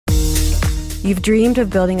You've dreamed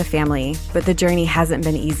of building a family, but the journey hasn't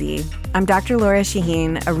been easy. I'm Dr. Laura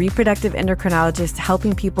Shaheen, a reproductive endocrinologist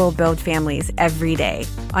helping people build families every day.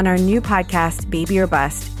 On our new podcast, Baby or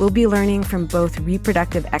Bust, we'll be learning from both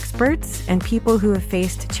reproductive experts and people who have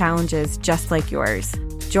faced challenges just like yours.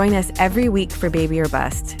 Join us every week for Baby or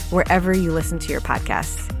Bust, wherever you listen to your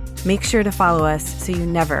podcasts. Make sure to follow us so you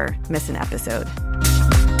never miss an episode.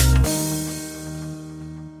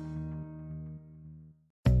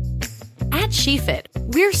 At SheFit,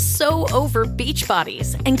 we're so over beach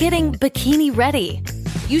bodies and getting bikini ready.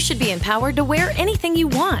 You should be empowered to wear anything you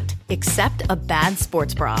want, except a bad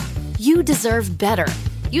sports bra. You deserve better.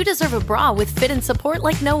 You deserve a bra with fit and support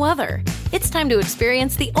like no other. It's time to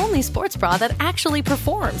experience the only sports bra that actually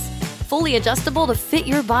performs. Fully adjustable to fit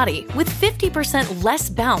your body with 50% less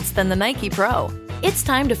bounce than the Nike Pro. It's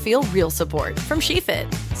time to feel real support from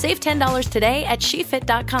SheFit. Save $10 today at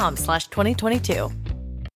shefit.com/2022.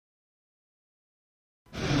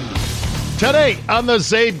 Today on the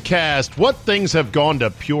CzabeCast, what things have gone to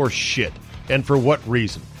pure shit and for what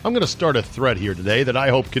reason? I'm going to start a thread here today that I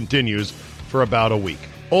hope continues for about a week.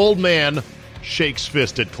 Old man shakes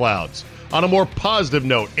fist at clouds. On a more positive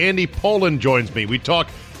note, Andy Pollin joins me. We talk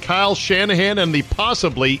Kyle Shanahan and the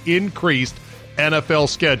possibly increased NFL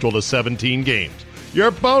schedule to 17 games. Your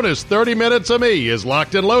bonus 30 minutes of me is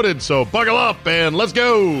locked and loaded, so buckle up and let's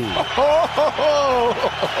go.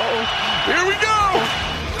 Here we go.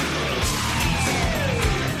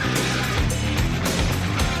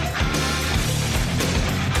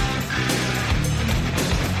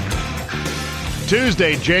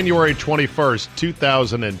 Tuesday, January 21st,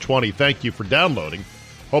 2020. Thank you for downloading.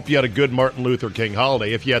 Hope you had a good Martin Luther King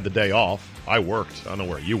holiday. If you had the day off, I worked. I don't know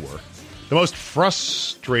where you were. The most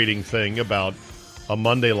frustrating thing about a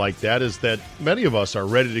Monday like that is that many of us are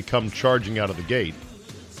ready to come charging out of the gate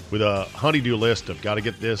with a honey-do list of got to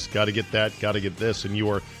get this, got to get that, got to get this, and you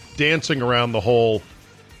are dancing around the whole,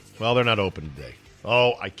 well, they're not open today.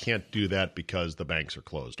 Oh, I can't do that because the banks are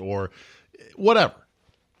closed, or whatever.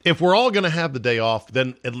 If we're all going to have the day off,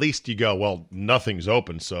 then at least you go, well, nothing's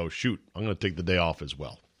open, so shoot, I'm going to take the day off as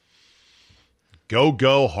well.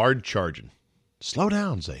 Go, hard charging. Slow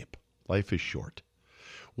down, Zabe. Life is short.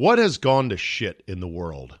 What has gone to shit in the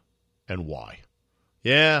world and why?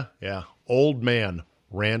 Yeah, old man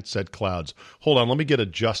rants at clouds. Hold on, let me get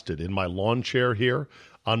adjusted in my lawn chair here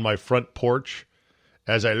on my front porch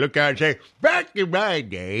as I look out and say, back in my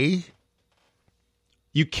day.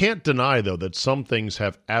 You can't deny, though, that some things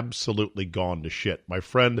have absolutely gone to shit. My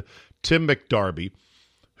friend Tim McDarby,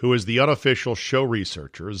 who is the unofficial show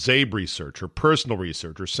researcher, Zabe researcher, personal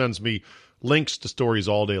researcher, sends me links to stories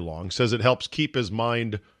all day long, says it helps keep his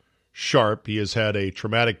mind sharp. He has had a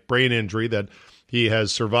traumatic brain injury that he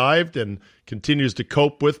has survived and continues to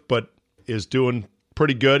cope with, but is doing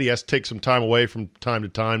pretty good. He has to take some time away from time to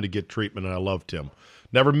time to get treatment, and I love Tim.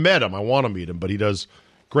 Never met him. I want to meet him, but he does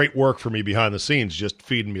great work for me behind the scenes, just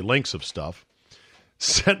feeding me links of stuff.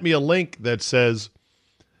 Sent me a link that says,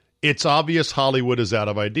 it's obvious Hollywood is out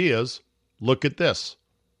of ideas. Look at this.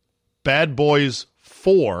 Bad Boys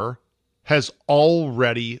 4 has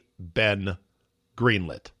already been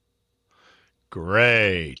greenlit.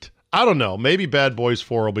 Great. I don't know. Maybe Bad Boys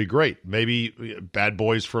 4 will be great. Maybe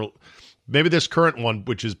this current one,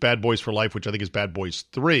 which is Bad Boys for Life, which I think is Bad Boys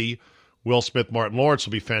 3, Will Smith, Martin Lawrence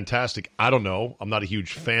will be fantastic. I don't know. I'm not a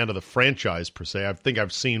huge fan of the franchise per se. I think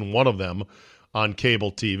I've seen one of them on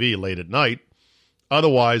cable TV late at night.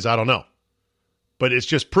 Otherwise, I don't know. But it's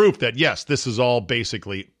just proof that, yes, this is all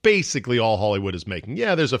basically all Hollywood is making.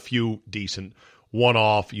 Yeah, there's a few decent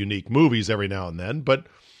one-off, unique movies every now and then, but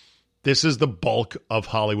this is the bulk of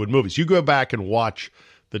Hollywood movies. You go back and watch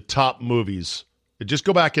the top movies. Just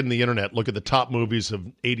go back in the internet, look at the top movies of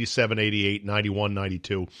 87, 88, 91,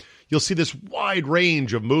 92. You'll see this wide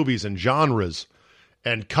range of movies and genres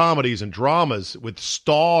and comedies and dramas with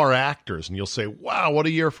star actors. And you'll say, wow, what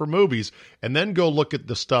a year for movies. And then go look at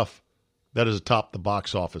the stuff that is atop the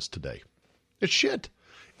box office today. It's shit.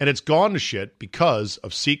 And it's gone to shit because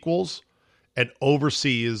of sequels and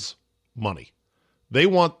overseas money. They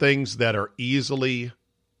want things that are easily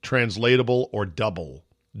translatable or dubbable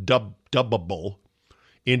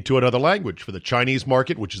into another language. For the Chinese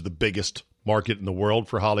market, which is the biggest market in the world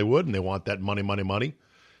for Hollywood, and they want that money,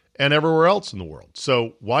 and everywhere else in the world.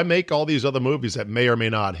 So why make all these other movies that may or may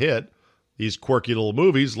not hit, these quirky little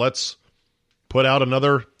movies? Let's put out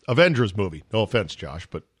another Avengers movie. No offense, Josh,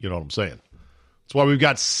 but you know what I'm saying. That's why we've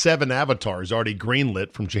got 7 Avatars already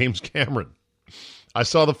greenlit from James Cameron. I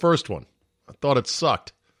saw the first one. I thought it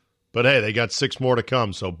sucked. But hey, they got 6 more to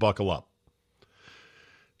come, so buckle up.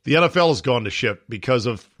 The NFL has gone to shit because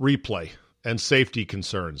of replay and safety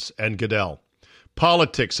concerns and Goodell.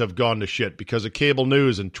 Politics have gone to shit because of cable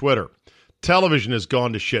news and Twitter. Television has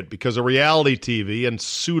gone to shit because of reality TV and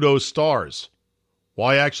pseudo stars.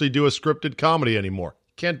 Why actually do a scripted comedy anymore?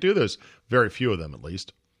 Can't do this. Very few of them, at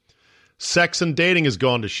least. Sex and dating has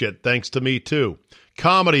gone to shit thanks to Me Too.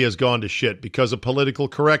 Comedy has gone to shit because of political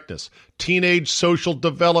correctness. Teenage social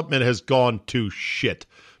development has gone to shit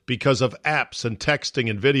because of apps and texting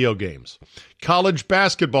and video games. College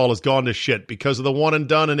basketball has gone to shit because of the one and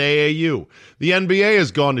done in AAU. The NBA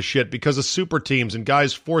has gone to shit because of super teams and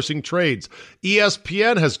guys forcing trades.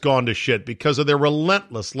 ESPN has gone to shit because of their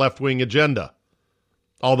relentless left-wing agenda.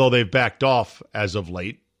 Although they've backed off as of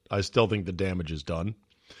late, I still think the damage is done.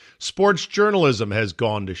 Sports journalism has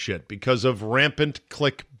gone to shit because of rampant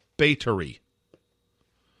clickbaitery.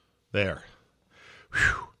 There.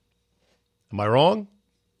 Whew. Am I wrong?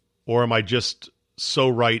 Or am I just so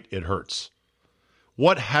right it hurts?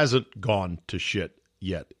 What hasn't gone to shit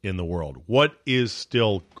yet in the world? What is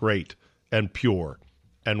still great and pure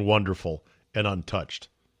and wonderful and untouched?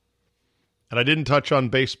 And I didn't touch on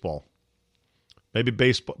baseball. Maybe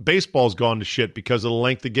baseball's gone to shit because of the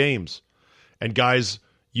length of games. And guys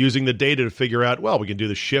using the data to figure out, well, we can do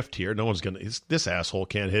the shift here. No one's going to, this asshole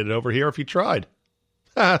can't hit it over here if he tried.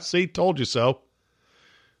 See, told you so.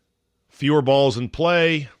 Fewer balls in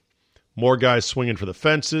play. More guys swinging for the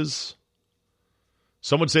fences.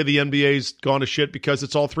 Some would say the NBA's gone to shit because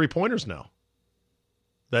it's all three-pointers now.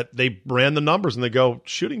 That they ran the numbers and they go,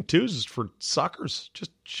 shooting twos is for suckers.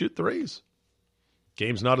 Just shoot threes.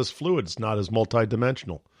 Game's not as fluid. It's not as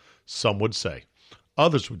multidimensional. Some would say.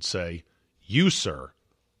 Others would say, you, sir,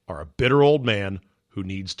 are a bitter old man who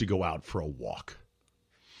needs to go out for a walk.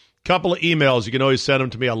 Couple of emails. You can always send them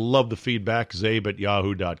to me. I love the feedback.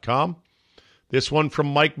 Zabe@yahoo.com. This one from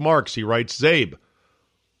Mike Marks. He writes, Zabe,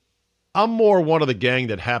 I'm more one of the gang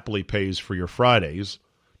that happily pays for your Fridays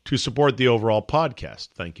to support the overall podcast.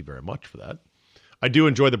 Thank you very much for that. I do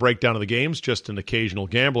enjoy the breakdown of the games, just an occasional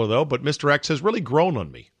gambler, though, but Mr. X has really grown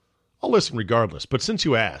on me. I'll listen regardless, but since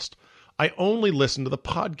you asked, I only listen to the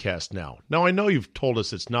podcast now. Now, I know you've told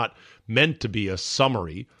us it's not meant to be a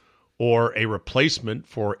summary or a replacement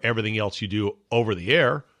for everything else you do over the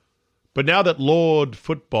air, but now that Lord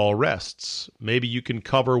Football rests, maybe you can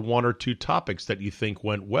cover one or two topics that you think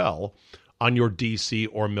went well on your DC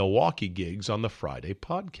or Milwaukee gigs on the Friday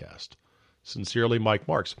podcast. Sincerely, Mike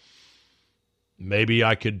Marks. Maybe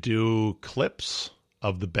I could do clips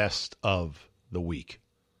of the best of the week.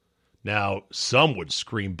 Now, some would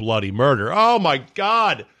scream bloody murder. Oh, my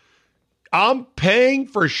God. I'm paying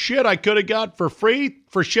for shit I could have got for free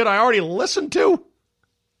for shit I already listened to?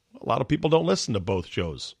 A lot of people don't listen to both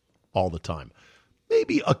shows all the time.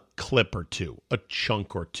 Maybe a clip or two, a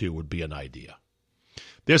chunk or two would be an idea.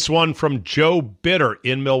 This one from Joe Bitter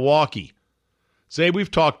in Milwaukee. Say, we've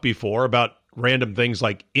talked before about random things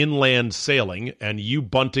like inland sailing and you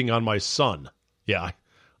bunting on my son. Yeah,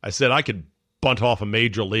 I said I could bunt off a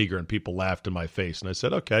major leaguer and people laughed in my face. And I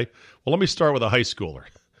said, okay, well, let me start with a high schooler.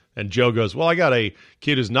 And Joe goes, well, I got a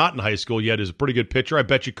kid who's not in high school yet, who's a pretty good pitcher. I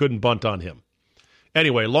bet you couldn't bunt on him.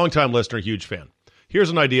 Anyway, longtime listener, huge fan. Here's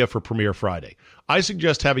an idea for Premiere Friday. I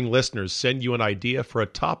suggest having listeners send you an idea for a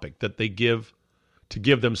topic that they give to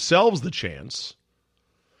give themselves the chance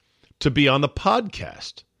to be on the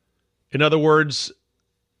podcast. In other words,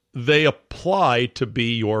 they apply to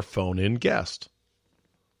be your phone-in guest.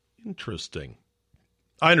 Interesting.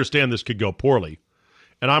 I understand this could go poorly,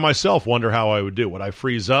 and I myself wonder how I would do. Would I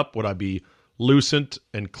freeze up? Would I be lucent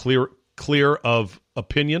and clear of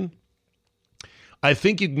opinion? I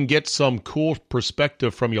think you can get some cool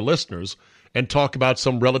perspective from your listeners and talk about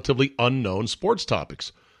some relatively unknown sports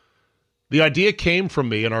topics. The idea came from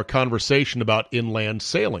me in our conversation about inland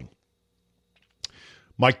sailing.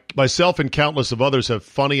 Myself and countless of others have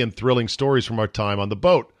funny and thrilling stories from our time on the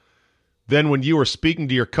boat. Then when you were speaking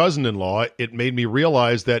to your cousin-in-law, it made me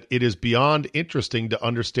realize that it is beyond interesting to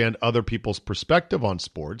understand other people's perspective on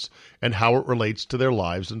sports and how it relates to their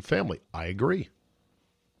lives and family. I agree.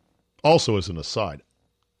 Also, as an aside,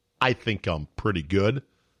 I think I'm pretty good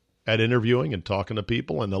at interviewing and talking to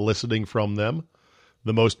people and eliciting from them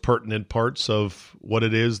the most pertinent parts of what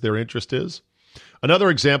it is their interest is. Another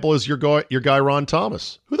example is your guy Ron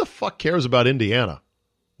Thomas. Who the fuck cares about Indiana?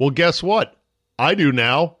 Well, guess what? I do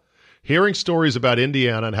now. Hearing stories about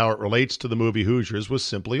Indiana and how it relates to the movie Hoosiers was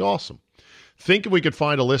simply awesome. Think if we could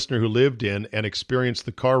find a listener who lived in and experienced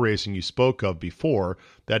the car racing you spoke of before,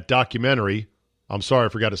 that documentary. I'm sorry, I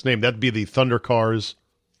forgot its name. That'd be the Thunder Cars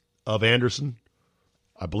of Anderson.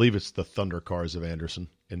 I believe it's the Thunder Cars of Anderson,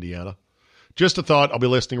 Indiana. Just a thought. I'll be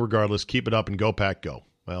listening regardless. Keep it up and go, Pack, go.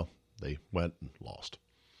 Well, they went and lost.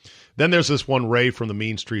 Then there's this one Ray from the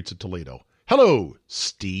mean streets of Toledo. Hello,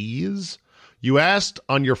 Steez. You asked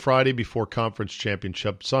on your Friday before Conference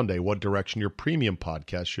Championship Sunday what direction your premium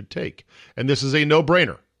podcast should take. And this is a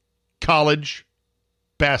no-brainer. College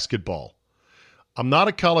basketball. I'm not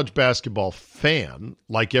a college basketball fan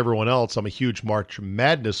like everyone else. I'm a huge March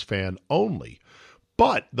Madness fan only.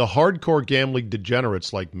 But the hardcore gambling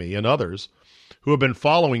degenerates like me and others who have been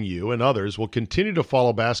following you and others will continue to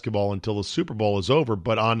follow basketball until the Super Bowl is over.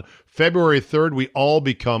 But on February 3rd, we all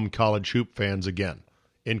become college hoop fans again,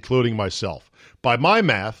 including myself. By my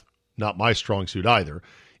math, not my strong suit either,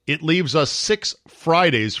 it leaves us 6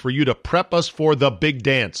 Fridays for you to prep us for the big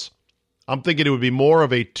dance. I'm thinking it would be more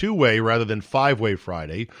of a 2-way rather than 5-way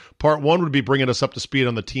Friday. Part 1 would be bringing us up to speed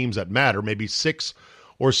on the teams that matter, maybe 6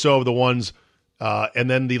 or so of the ones, and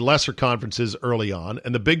then the lesser conferences early on,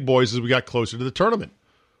 and the big boys as we got closer to the tournament.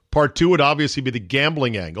 Part 2 would obviously be the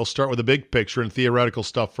gambling angle, start with the big picture and theoretical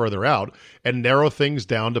stuff further out, and narrow things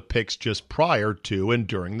down to picks just prior to and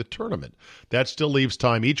during the tournament. That still leaves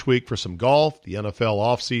time each week for some golf, the NFL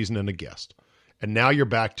offseason, and a guest. And now you're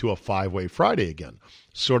back to a 5-way Friday again,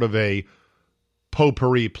 sort of a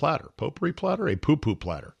potpourri platter. Potpourri platter? A poo-poo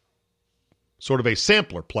platter. Sort of a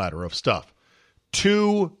sampler platter of stuff.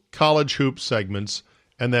 2 college hoop segments,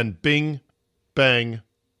 and then bing, bang,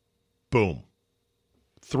 boom.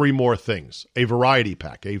 3 more things. A variety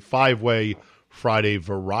pack. A 5-way Friday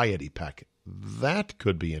variety pack. That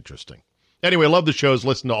could be interesting. Anyway, love the shows.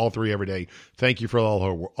 Listen to all 3 every day. Thank you for all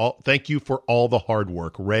the hard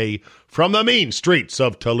work. Ray from the mean streets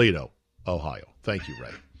of Toledo, Ohio. Thank you,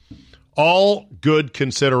 Ray. All good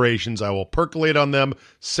considerations. I will percolate on them.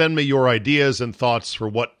 Send me your ideas and thoughts for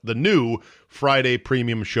what the new Friday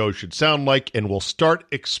premium show should sound like, and we'll start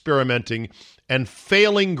experimenting and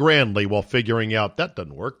failing grandly while figuring out that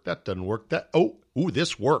doesn't work,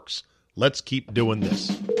 this works. Let's keep doing this.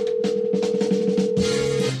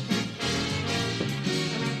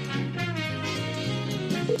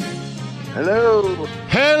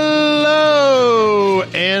 Hello,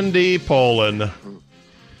 Andy Poland.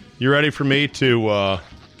 You ready for me to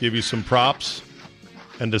give you some props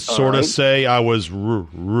and to sort of say I was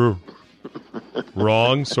wrong,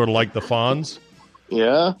 sort of like the Fonz?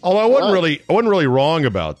 Yeah. Although I wasn't really wrong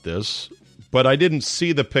about this, but I didn't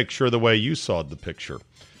see the picture the way you saw the picture.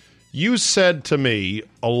 You said to me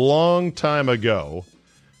a long time ago,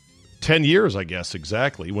 10 years, I guess,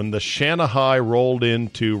 exactly, when the Shanahan rolled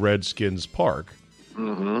into Redskins Park,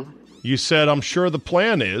 you said, I'm sure the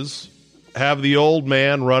plan is have the old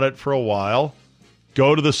man run it for a while,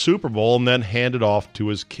 go to the Super Bowl, and then hand it off to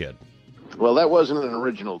his kid. Well, that wasn't an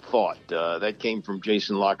original thought. That came from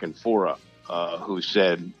Jason Lockenfora, who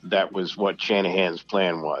said that was what Shanahan's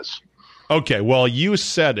plan was. Okay, well, you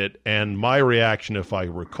said it, and my reaction, if I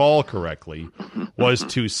recall correctly, was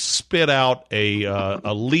to spit out a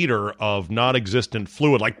liter of non-existent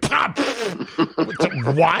fluid, like, pop!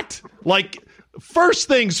 What? Like, first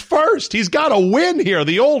things first. He's got to win here.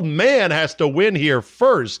 The old man has to win here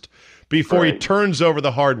first before he turns over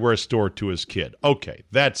the hardware store to his kid. Okay,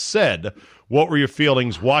 that said, what were your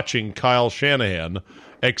feelings watching Kyle Shanahan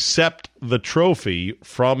accept the trophy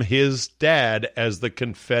from his dad as the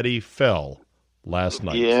confetti fell last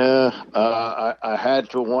night? Yeah, I had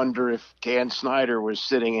to wonder if Dan Snyder was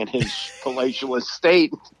sitting in his palatial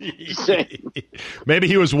estate. Maybe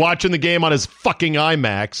he was watching the game on his fucking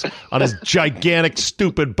IMAX on his gigantic,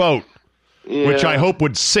 stupid boat, which I hope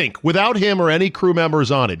would sink without him or any crew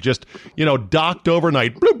members on it. Just, docked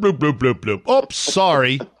overnight. Bloop, bloop, bloop, bloop, bloop. Oh,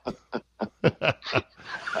 sorry.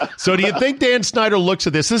 So do you think Dan Snyder looks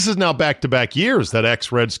at this? This is now back-to-back years that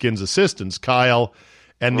ex-Redskins assistants, Kyle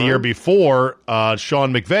and the year before,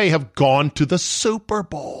 Sean McVay, have gone to the Super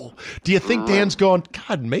Bowl. Do you think Dan's going,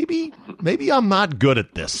 God, maybe I'm not good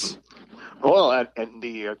at this? Well, and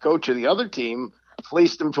the coach of the other team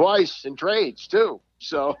fleeced him twice in trades, too.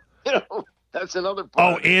 So, that's another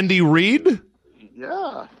part. Oh, Andy Reid?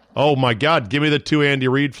 Yeah. Oh, my God. Give me the 2 Andy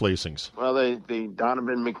Reid fleecings. Well, the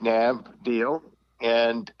Donovan McNabb deal.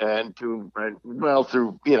 And through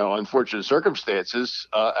unfortunate circumstances,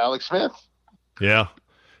 Alex Smith. Yeah.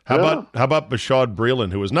 How about Bashaud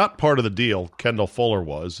Breeland, who was not part of the deal? Kendall Fuller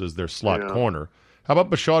was as their slot corner. How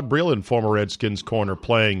about Bashaud Breeland, former Redskins corner,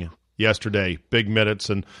 playing yesterday, big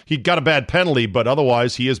minutes, and he got a bad penalty, but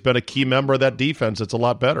otherwise he has been a key member of that defense. It's a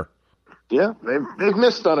lot better. Yeah, they've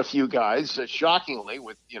missed on a few guys, shockingly,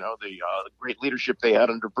 with the great leadership they had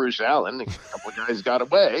under Bruce Allen. A couple of guys got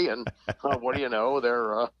away, and what do you know?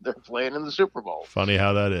 They're playing in the Super Bowl. Funny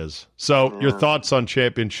how that is. So, your thoughts on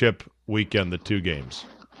championship weekend, the 2 games?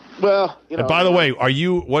 Well, And by the way,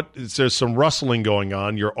 there's some rustling going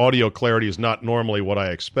on. Your audio clarity is not normally what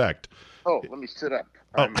I expect. Oh, let me sit up.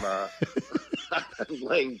 I'm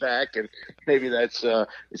laying back, and maybe that's it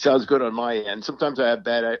sounds good on my end. Sometimes I have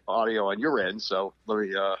bad audio on your end, so let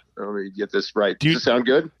me get this right. Does it sound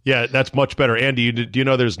good? Yeah, that's much better. Andy, do you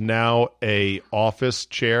know there's now a office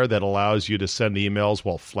chair that allows you to send emails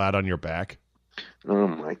while flat on your back? Oh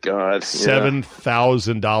my God!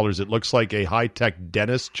 $7,000. It looks like a high-tech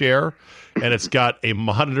dentist chair, and it's got a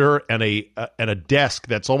monitor and a desk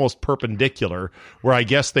that's almost perpendicular, where I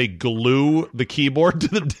guess they glue the keyboard to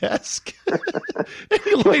the desk. And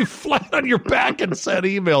you lay flat on your back and send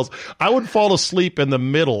emails. I would fall asleep in the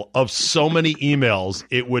middle of so many emails,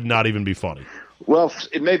 it would not even be funny. Well,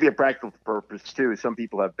 it may be a practical purpose too. Some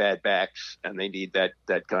people have bad backs and they need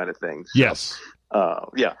that kind of thing. So, yes.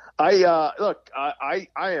 Yeah. I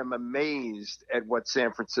am amazed at what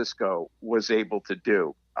San Francisco was able to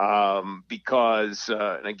do. Because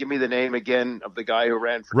and give me the name again of the guy who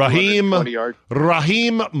ran for Raheem 220 yards.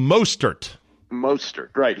 Raheem Mostert.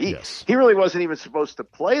 Right. He really wasn't even supposed to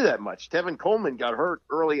play that much. Tevin Coleman got hurt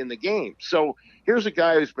early in the game. So here's a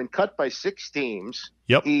guy who's been cut by 6 teams.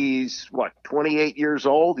 Yep. He's 28 years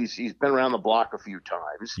old. He's been around the block a few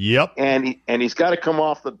times. Yep. And he's got to come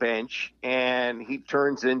off the bench, and he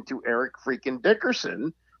turns into Eric freaking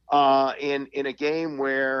Dickerson in a game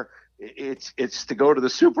where it's to go to the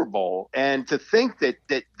Super Bowl. And to think that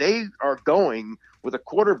they are going with a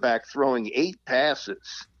quarterback throwing 8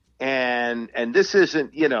 passes. And this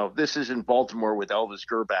isn't Baltimore with Elvis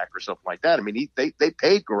Gerback or something like that. I mean, they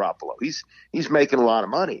paid Garoppolo. He's making a lot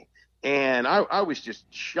of money. And I was just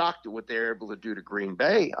shocked at what they were able to do to Green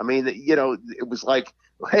Bay. I mean, it was like,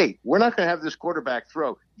 hey, we're not going to have this quarterback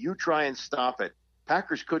throw. You try and stop it.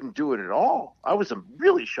 Packers couldn't do it at all. I was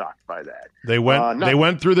really shocked by that. They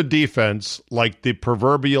went through the defense like the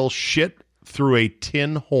proverbial shit through a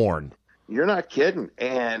tin horn. You're not kidding.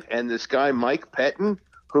 And this guy, Mike Pettin,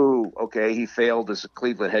 who, okay, he failed as a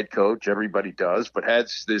Cleveland head coach. Everybody does, but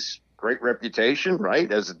has this great reputation, right,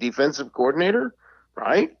 as a defensive coordinator,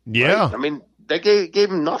 right? Yeah. Right? I mean, they gave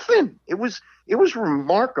him nothing. It was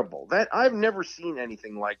remarkable. That I've never seen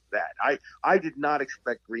anything like that. I did not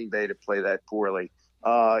expect Green Bay to play that poorly.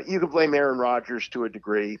 You can blame Aaron Rodgers to a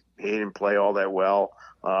degree. He didn't play all that well.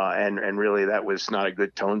 And really that was not a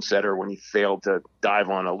good tone setter when he failed to dive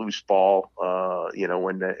on a loose ball,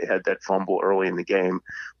 when they had that fumble early in the game.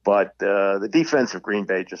 But the defense of Green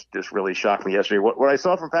Bay just really shocked me yesterday. What I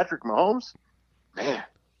saw from Patrick Mahomes, man,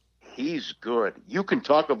 he's good. You can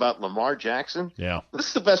talk about Lamar Jackson. Yeah. This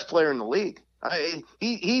is the best player in the league.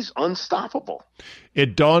 He's unstoppable.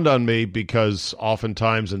 It dawned on me because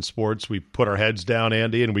oftentimes in sports we put our heads down,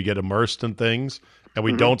 Andy, and we get immersed in things, and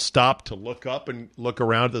we don't stop to look up and look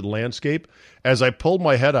around at the landscape. As I pulled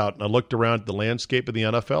my head out and I looked around at the landscape of the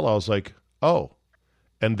NFL, I was like, oh.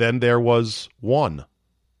 And then there was one,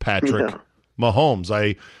 Patrick Mahomes.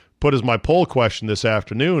 I put as my poll question this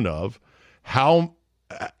afternoon of how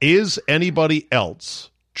is anybody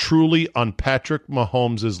else truly on Patrick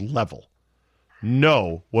Mahomes' level?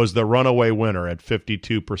 No was the runaway winner at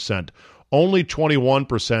 52%. Only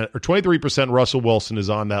 21% or 23% Russell Wilson is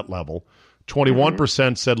on that level.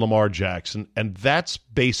 21% said Lamar Jackson, and that's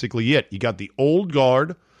basically it. You got the old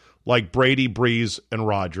guard like Brady, Breeze, and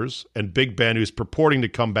Rodgers, and Big Ben, who's purporting to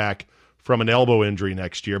come back from an elbow injury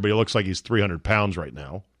next year, but he looks like he's 300 pounds right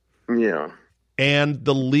now. Yeah. And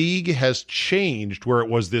the league has changed where it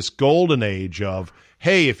was this golden age of,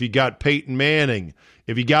 hey, if you got Peyton Manning,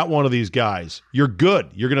 if you got one of these guys, you're good.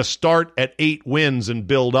 You're going to start at 8 wins and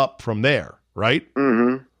build up from there, right?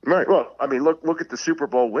 Mm-hmm. Right. Well, I mean, look at the Super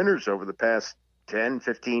Bowl winners over the past 10,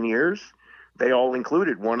 15 years. They all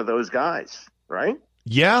included one of those guys, right?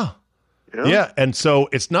 Yeah. You know? Yeah. And so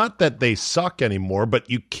it's not that they suck anymore, but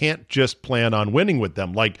you can't just plan on winning with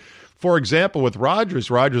them. Like, for example, with Rodgers,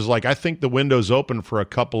 like, I think the window's open for a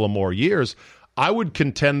couple of more years. I would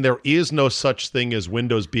contend there is no such thing as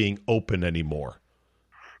windows being open anymore.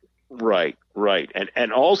 Right.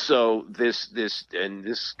 And also this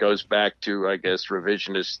goes back to, I guess,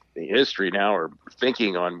 revisionist history now, or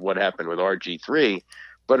thinking on what happened with RG3.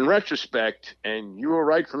 But in retrospect, and you were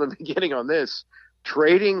right from the beginning on this,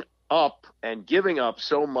 trading up and giving up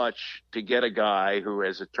so much to get a guy who,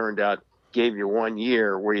 as it turned out, gave you 1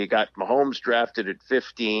 year, where you got Mahomes drafted at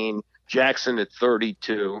 15, Jackson at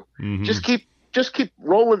 32. Mm-hmm. Just keep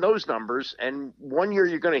rolling those numbers, and 1 year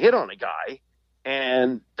you're going to hit on a guy.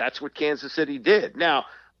 And that's what Kansas City did. Now,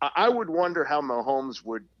 I would wonder how Mahomes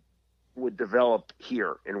would develop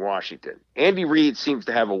here in Washington. Andy Reid seems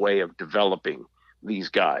to have a way of developing these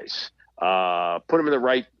guys. Put them in the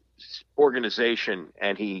right organization,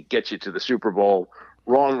 and he gets you to the Super Bowl.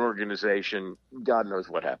 Wrong organization, God knows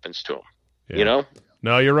what happens to him. Yeah. You know?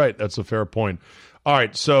 No, you're right. That's a fair point. All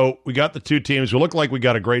right, so we got the two teams. We look like we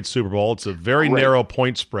got a great Super Bowl. It's a very narrow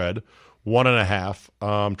point spread, 1.5.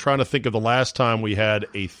 I'm trying to think of the last time we had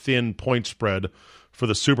a thin point spread for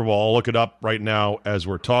the Super Bowl. I'll look it up right now as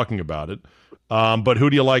we're talking about it. But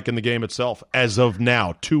who do you like in the game itself as of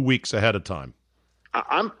now, 2 weeks ahead of time?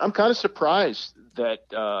 I'm kind of surprised that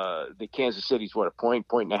the Kansas City's a point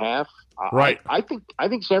and a half. Right. I think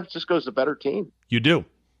San Francisco's the better team. You do.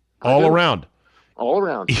 All around.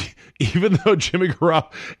 Even though Jimmy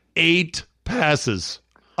Garoppolo 8 passes,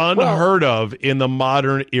 unheard of in the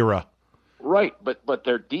modern era. Right, but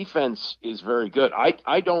their defense is very good.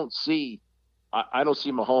 I don't see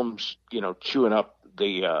Mahomes, chewing up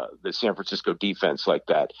the San Francisco defense like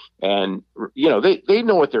that. And they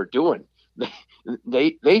know what they're doing.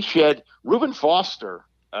 They shed Reuben Foster,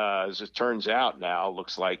 as it turns out now,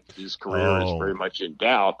 looks like his career is very much in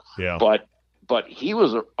doubt. Yeah. But he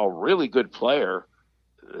was a really good player.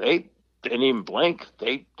 They didn't even blink.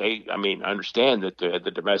 I understand that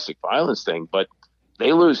the domestic violence thing, but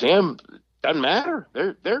they lose him. Doesn't matter.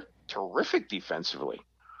 They're terrific defensively.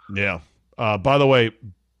 Yeah. By the way,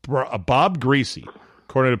 Bob Greasy,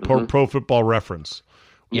 according to Pro Football Reference,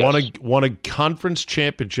 won a conference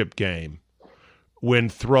championship game when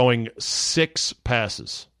throwing 6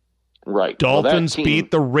 passes. Right. Dolphins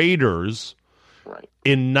beat the Raiders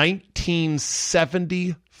in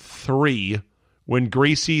 1973 when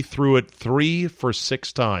Greasy threw it 3 for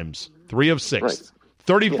 6 times. 3 of 6.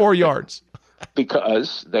 34 yards.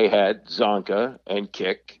 Because they had Zonka and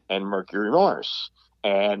Kick and Mercury Morris.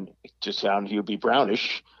 And to sound Hubie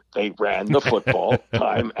Brownish, they ran the football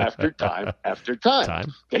time after time after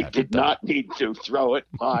time. They did not need to throw it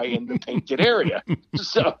high in the painted area.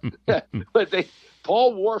 So, but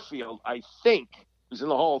Paul Warfield, I think, who's in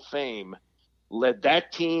the Hall of Fame, led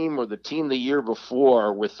that team or the team the year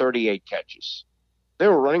before with 38 catches. They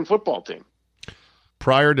were a running football team.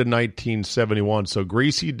 Prior to 1971, so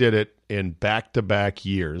Greasy did it in back-to-back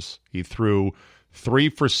years. He threw 3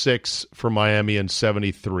 for 6 for Miami in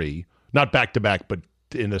 73. Not back-to-back, but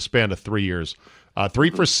in the span of 3 years. 3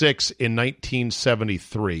 for 6 in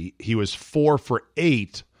 1973. He was 4 for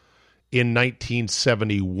 8 in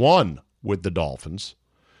 1971 with the Dolphins.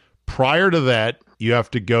 Prior to that, you have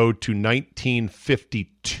to go to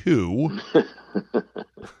 1952.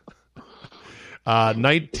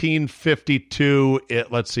 1952, it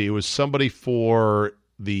was somebody for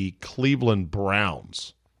the Cleveland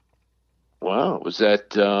Browns. Wow. Was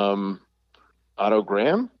that Otto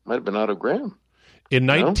Graham? Might have been Otto Graham. In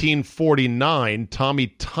 1949, Tommy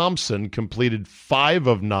Thompson completed 5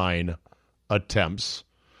 of 9 attempts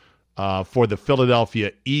for the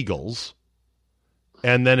Philadelphia Eagles.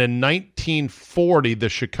 And then in 1940, the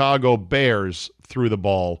Chicago Bears threw the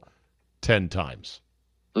ball 10 times.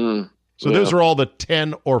 So those are all the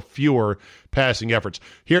 10 or fewer passing efforts.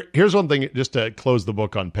 Here's one thing, just to close the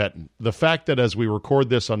book on Pettine. The fact that as we record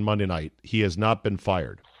this on Monday night, he has not been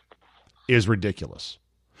fired is ridiculous.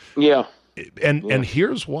 Yeah. And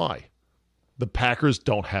here's why. The Packers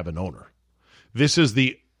don't have an owner. This is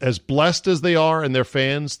as blessed as they are and their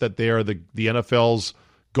fans that they are the NFL's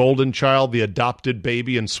golden child, the adopted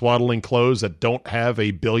baby in swaddling clothes that don't have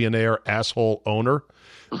a billionaire asshole owner.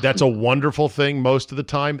 That's a wonderful thing most of the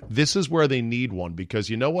time. This is where they need one, because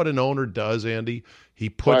you know what an owner does, Andy? He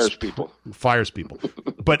fires people.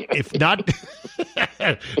 But if not,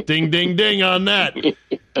 ding, ding, ding on that.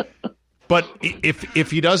 But if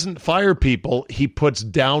he doesn't fire people, he puts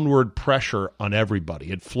downward pressure on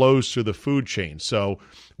everybody. It flows through the food chain. So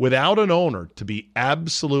without an owner to be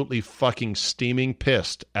absolutely fucking steaming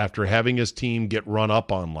pissed after having his team get run up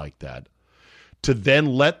on like that, to then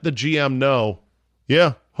let the GM know,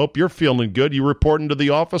 yeah, hope you're feeling good. You reporting to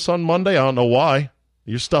the office on Monday? I don't know why.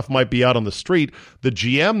 Your stuff might be out on the street. The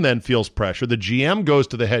GM then feels pressure. The GM goes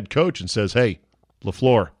to the head coach and says, hey,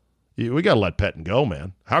 LaFleur, we got to let Pettine go,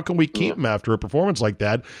 man. How can we keep him after a performance like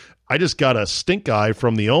that? I just got a stink eye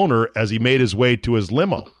from the owner as he made his way to his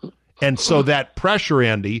limo. And so that pressure,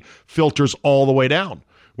 Andy, filters all the way down.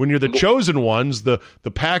 When you're the chosen ones, the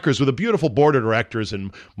Packers with a beautiful board of directors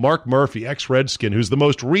and Mark Murphy, ex-Redskin, who's the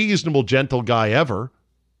most reasonable, gentle guy ever,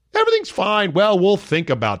 everything's fine. Well, we'll think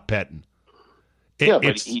about Pettine.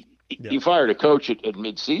 But he fired a coach at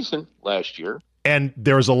midseason last year. And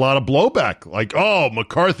there was a lot of blowback, like, oh,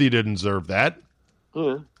 McCarthy didn't deserve that.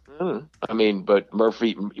 Yeah. I mean, but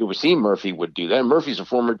Murphy, you would see Murphy would do that. Murphy's a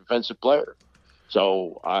former defensive player.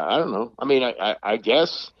 So, I don't know. I mean, I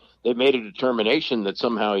guess they made a determination that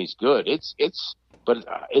somehow he's good. But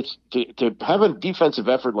to have a defensive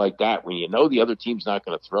effort like that when you know the other team's not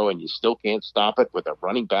going to throw and you still can't stop it with a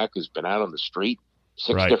running back who's been out on the street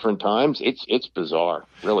six different times. It's bizarre,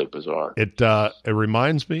 really bizarre. It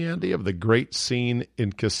reminds me, Andy, of the great scene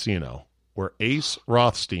in Casino where Ace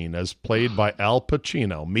Rothstein, as played by Al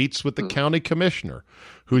Pacino, meets with the county commissioner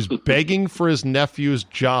who's begging for his nephew's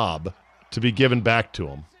job to be given back to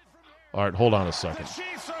him. All right, hold on a second.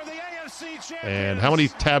 And how many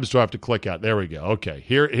tabs do I have to click out? There we go. Okay,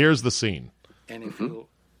 here's the scene. And if you'll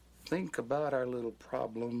think about our little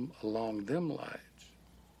problem along them lines,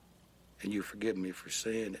 and you forgive me for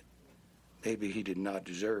saying it, maybe he did not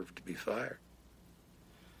deserve to be fired.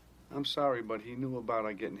 I'm sorry, but he knew about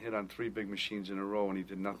getting hit on 3 big machines in a row, and he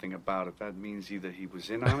did nothing about it. That means either he was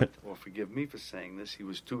in on it, or forgive me for saying this, he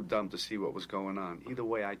was too dumb to see what was going on. Either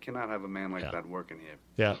way, I cannot have a man like that working here.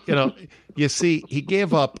 Yeah, you see, he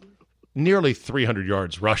gave up nearly 300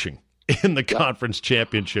 yards rushing in the conference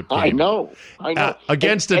championship game. I know.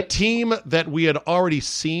 Against a team that we had already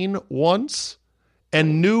seen once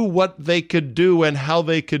and knew what they could do and how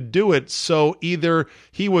they could do it. So either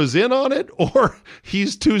he was in on it or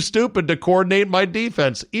he's too stupid to coordinate my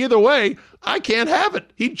defense. Either way, I can't have it.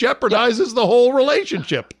 He jeopardizes the whole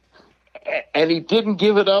relationship. And he didn't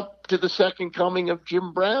give it up to the second coming of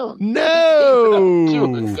Jim Brown. No!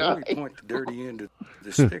 Before we point the dirty end of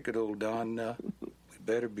the stick at old Don, we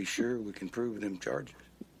better be sure we can prove them charges.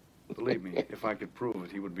 Believe me, if I could prove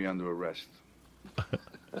it, he would be under arrest.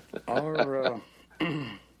 Are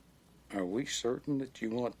we certain that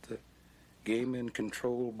you want the gaming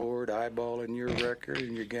control board eyeballing your record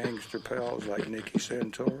and your gangster pals like Nicky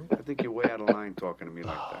Santoro? I think you're way out of line talking to me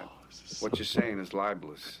like that. What you're saying is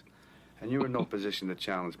libelous, and you're in no position to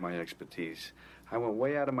challenge my expertise. I went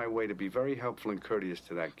way out of my way to be very helpful and courteous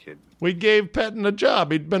to that kid. We gave Pettin a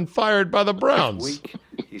job. He'd been fired by the Browns. He's weak.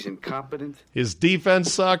 He's incompetent. His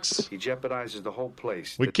defense sucks. He jeopardizes the whole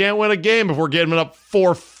place. We can't win a game if we're giving up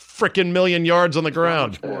 4 frickin' million yards on the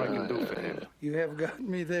ground. Much more I can do for him. You have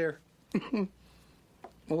gotten me there.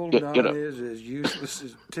 Old Don is as useless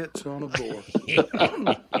as tits on a board.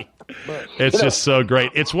 But it's just so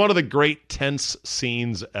great. It's one of the great tense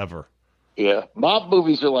scenes ever. Yeah, mob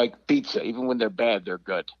movies are like pizza. Even when they're bad, they're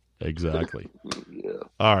good. Exactly. Yeah.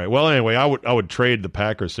 All right. Well, anyway, I would trade the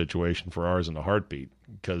Packers situation for ours in a heartbeat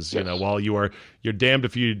because while you're damned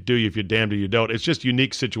if you do, if you're damned if you don't. It's just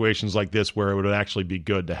unique situations like this where it would actually be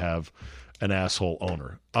good to have an asshole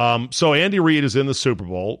owner. So Andy Reid is in the Super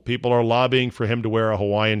Bowl. People are lobbying for him to wear a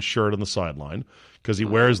Hawaiian shirt on the sideline because he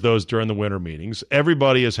wears those during the winter meetings.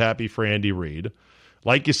 Everybody is happy for Andy Reid.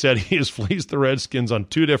 Like you said, he has fleeced the Redskins on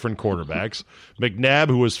 2 different quarterbacks. McNabb,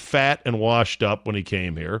 who was fat and washed up when he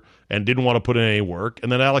came here and didn't want to put in any work,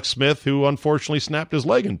 and then Alex Smith, who unfortunately snapped his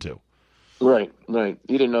leg in 2. Right.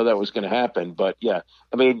 He didn't know that was going to happen, but yeah.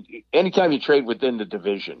 I mean, anytime you trade within the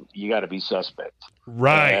division, you got to be suspect.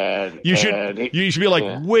 Right. You should be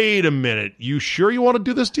like, wait a minute. You sure you want to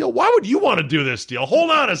do this deal? Why would you want to do this deal? Hold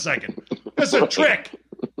on a second. It's a trick.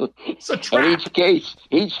 It's a trap. In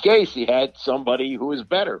each case, he had somebody who was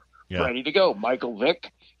better, ready to go. Michael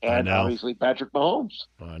Vick and obviously Patrick Mahomes.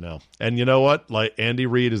 I know. And you know what? Like Andy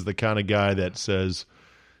Reid is the kind of guy that says,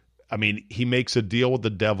 I mean, he makes a deal with the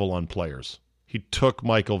devil on players. He took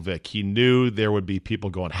Michael Vick. He knew there would be people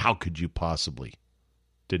going, how could you possibly?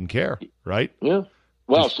 Didn't care, right? Yeah.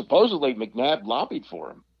 Well, supposedly McNabb lobbied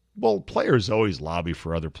for him. Well, players always lobby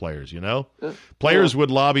for other players, Players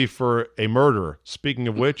would lobby for a murderer. Speaking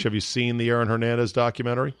of which, have you seen the Aaron Hernandez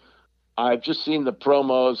documentary? I've just seen the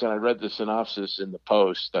promos, and I read the synopsis in the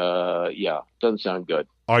Post. Doesn't sound good.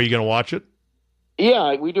 Are you going to watch it?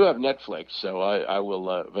 Yeah, we do have Netflix, so I will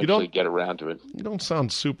eventually get around to it. You don't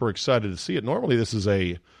sound super excited to see it. Normally, this is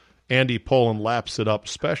a Andy Pollin laps it up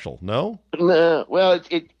special. No? No. Well,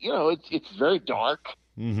 it's very dark,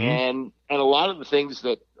 and a lot of the things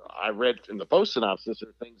that I read in the Post synopsis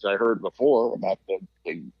are things I heard before about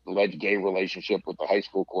the alleged gay relationship with the high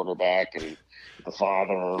school quarterback and the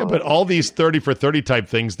father. Yeah, but all these 30 for 30 type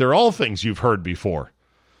things, they're all things you've heard before.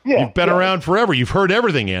 Yeah, you've been around forever. You've heard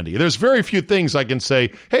everything, Andy. There's very few things I can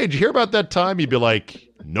say, hey, did you hear about that time? You'd be like,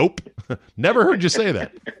 nope. Never heard you say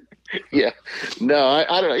that. Yeah. No,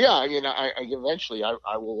 I don't know. Yeah, I mean, I eventually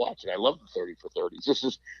I will watch it. I love the 30 for 30s.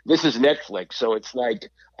 This is Netflix, so it's like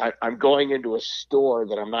I'm going into a store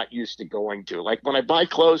that I'm not used to going to. Like when I buy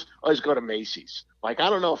clothes, I always go to Macy's. Like I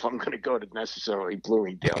don't know if I'm going to go to necessarily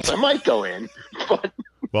Bloomingdale's. I might go in, but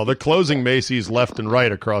well, they're closing Macy's left and right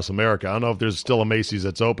across America. I don't know if there's still a Macy's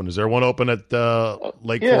that's open. Is there one open at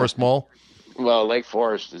Lake Forest Mall? Well, Lake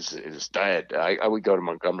Forest is dead. I would go to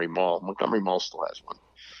Montgomery Mall. Montgomery Mall still has one.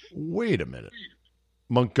 Wait a minute.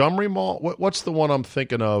 Montgomery Mall? What's the one I'm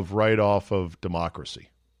thinking of right off of Democracy?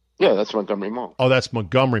 Yeah, that's Montgomery Mall. Oh, that's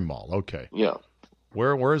Montgomery Mall. Okay. Yeah.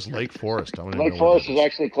 Where's Lake Forest? I don't even Lake know Forest is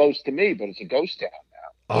actually close to me, but it's a ghost town now.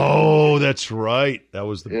 Oh, that's right. That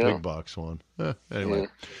was the big box one. Anyway.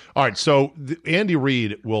 All right, so Andy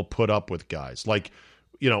Reid will put up with guys. Like,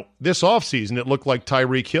 this offseason, it looked like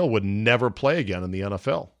Tyreek Hill would never play again in the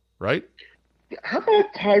NFL, right? How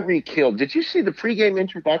about Tyreek Hill? Did you see the pregame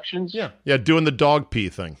introductions? Yeah, doing the dog pee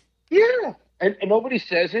thing. Yeah, and nobody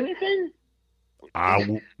says anything?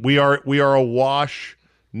 We are awash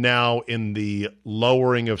now in the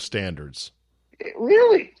lowering of standards.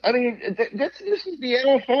 Really? I mean, this is the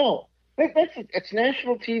NFL. It's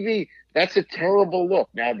national TV. That's a terrible look.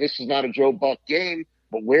 Now, this is not a Joe Buck game,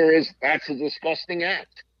 but that's a disgusting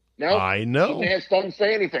act. No, I know. Doesn't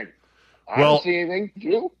say anything. I don't see anything.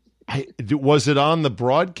 You? Was it on the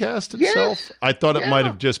broadcast itself? Yes. I thought it might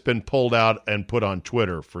have just been pulled out and put on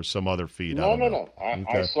Twitter for some other feed. No.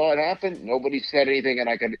 I saw it happen. Nobody said anything, and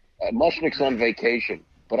I could. Mushnick's on vacation,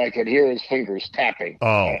 but I could hear his fingers tapping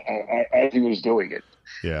as he was doing it.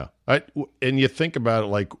 Yeah. And you think about it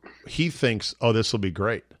like he thinks, this will be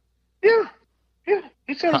great. Yeah.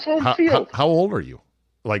 It's on his home field. How old are you?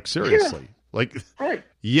 Like, seriously. Yeah. Like, right.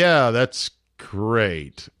 Yeah, that's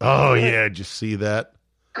great. Oh, yeah. Did you see that?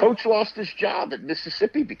 Coach lost his job at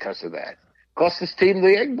Mississippi because of that. Cost his team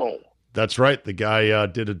the Egg Bowl. That's right. The guy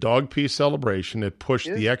did a dog pee celebration. It pushed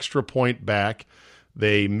the extra point back.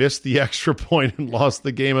 They missed the extra point and lost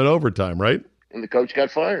the game in overtime, right? And the coach got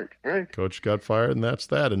fired, right? Coach got fired, and that's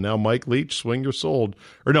that. And now Mike Leach, swing your soul.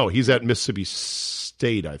 Or no, he's at Mississippi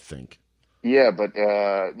State, I think. Yeah, but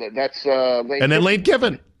that's Lane. And then Lane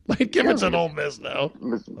Kiffin. Lane Kiffin's at Ole Miss now.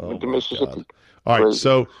 With the Mississippi. All right,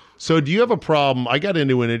 so do you have a problem? I got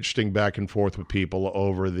into an interesting back and forth with people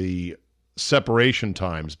over the separation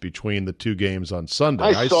times between the two games on Sunday.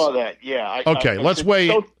 I saw that, yeah. Let's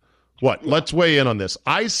weigh Let's weigh in on this.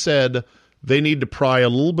 I said they need to pry a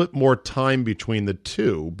little bit more time between the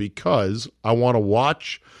two because I want to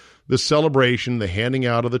watch the celebration, the handing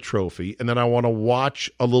out of the trophy, and then I want to watch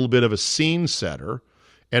a little bit of a scene setter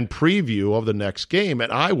and preview of the next game.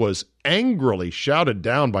 And I was angrily shouted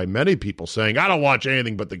down by many people saying, I don't watch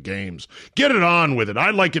anything but the games. Get it on with it.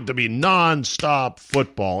 I like it to be nonstop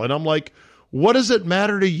football. And I'm like, what does it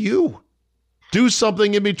matter to you? Do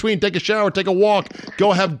something in between. Take a shower, take a walk,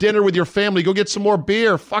 go have dinner with your family, go get some more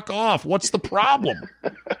beer. Fuck off. What's the problem?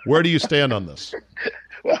 Where do you stand on this?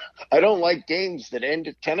 Well, I don't like games that end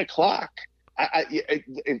at 10 o'clock.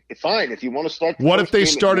 Fine, if you want to start. What if they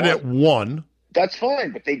started at 1? That's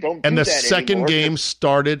fine, but they don't. And do the that second anymore. game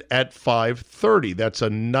started at 5:30. That's a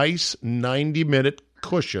nice 90-minute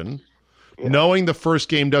cushion, knowing the first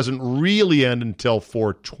game doesn't really end until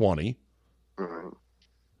 4:20. Mm-hmm.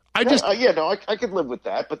 I could live with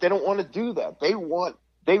that, but they don't want to do that. They want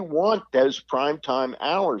those primetime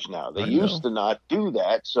hours now. They used to not do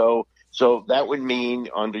that, so that would mean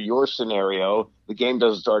under your scenario, the game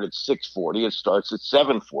doesn't start at 6:40. It starts at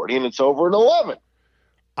 7:40, and it's over at 11.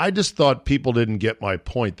 I just thought people didn't get my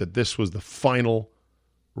point that this was the final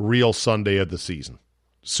real Sunday of the season.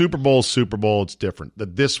 Super Bowl, it's different.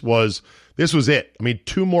 That this was it. I mean,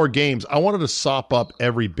 2 more games. I wanted to sop up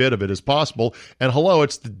every bit of it as possible. And hello,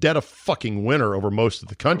 it's the dead of fucking winter over most of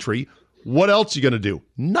the country. What else are you going to do?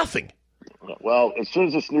 Nothing. Well, as soon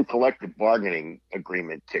as this new collective bargaining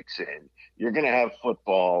agreement kicks in, you're going to have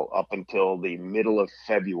football up until the middle of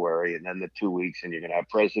February and then the 2 weeks, and you're going to have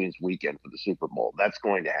President's Weekend for the Super Bowl. That's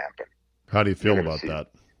going to happen. How do you feel about that?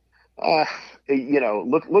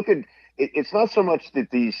 Look at it's not so much that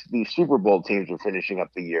these Super Bowl teams are finishing up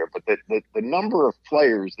the year, but the number of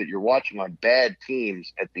players that you're watching on bad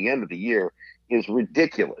teams at the end of the year is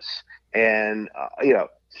ridiculous. And,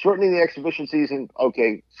 shortening the exhibition season,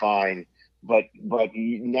 okay, fine. But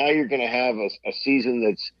now you're going to have a season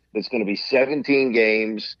that's going to be 17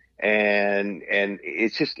 games, and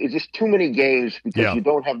it's just too many games because you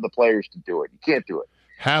don't have the players to do it. You can't do it.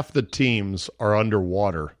 Half the teams are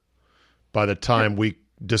underwater by the time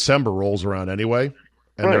December rolls around anyway,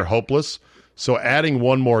 and they're hopeless. So adding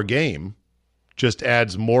one more game just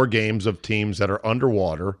adds more games of teams that are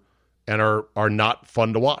underwater and are not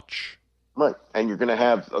fun to watch. Right, and you're going to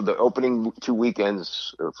have the opening 2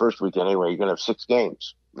 weekends, or first weekend anyway, you're going to have 6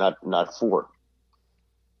 games, not 4.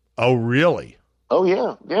 Oh, really? Oh,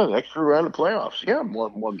 yeah, the extra round of playoffs. Yeah,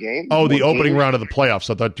 more games. Oh, the opening round of the playoffs.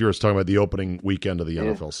 I thought you were talking about the opening weekend of the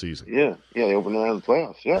NFL season. Yeah, the opening round of the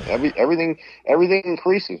playoffs. Yeah, everything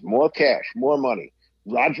increases. More cash, more money.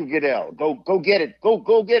 Roger Goodell, go get it.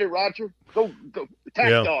 Go get it, Roger. Go, attack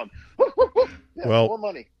dog. Yeah, more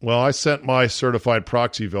money. Well, I sent my certified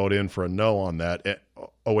proxy vote in for a no on that.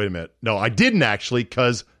 Oh, wait a minute. No, I didn't actually,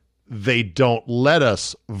 because they don't let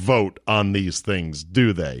us vote on these things,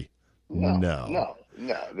 do they? No.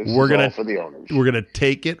 No, this is all for the owners. We're gonna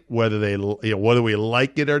take it whether we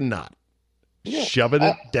like it or not, shoving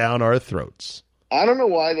it down our throats. I don't know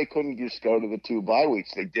why they couldn't just go to the 2 bye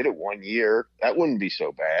weeks. They did it 1 year. That wouldn't be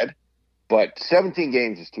so bad. But 17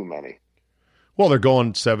 games is too many. Well, they're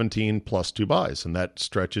going 17 plus 2 byes, and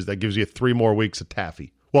that gives you 3 more weeks of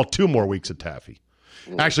taffy. Well, 2 more weeks of taffy.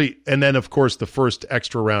 Actually, and then, of course, the first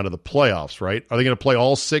extra round of the playoffs, right? Are they going to play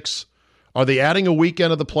all 6? Are they adding a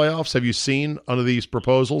weekend of the playoffs? Have you seen under these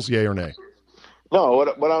proposals, yay or nay? No,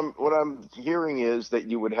 what I'm hearing is that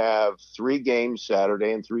you would have 3 games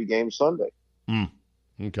Saturday and 3 games Sunday.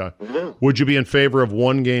 Okay. Mm-hmm. Would you be in favor of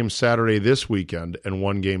 1 game Saturday this weekend and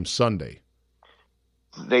 1 game Sunday?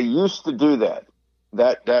 They used to do that.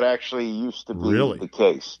 That actually used to be the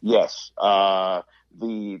case. Yes.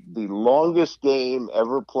 The longest game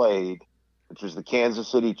ever played, which was the Kansas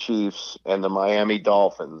City Chiefs and the Miami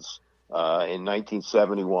Dolphins in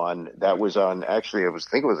 1971. That was on I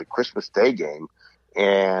think it was a Christmas Day game.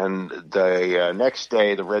 And the next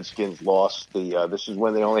day, the Redskins lost this is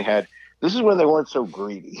when they weren't so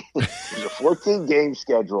greedy. It was a 14-game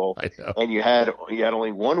schedule, and you had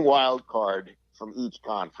only 1 wild card from each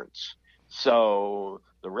conference. So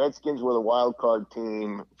the Redskins were the wild card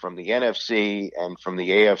team from the NFC, and from the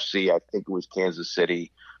AFC, I think it was Kansas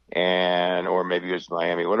City, or maybe it was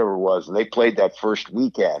Miami, whatever it was. And they played that first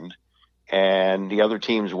weekend, and the other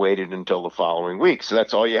teams waited until the following week. So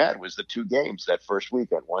that's all you had was the 2 games that first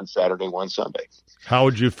weekend, 1 Saturday, 1 Sunday. How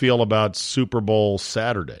would you feel about Super Bowl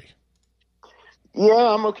Saturday?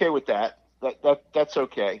 Yeah, I'm okay with that. That's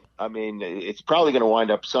okay. I mean, it's probably going to wind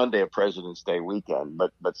up Sunday, a President's Day weekend,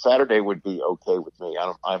 but Saturday would be okay with me.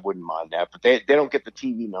 I wouldn't mind that. But they don't get the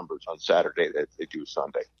TV numbers on Saturday that they do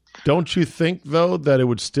Sunday. Don't you think, though, that it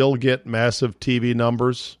would still get massive TV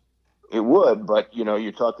numbers? It would, but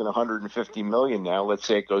you're talking 150 million now. Let's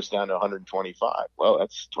say it goes down to 125. Well,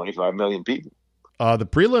 that's 25 million people. The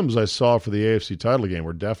prelims I saw for the AFC title game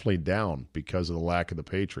were definitely down because of the lack of the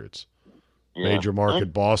Patriots. Yeah. Major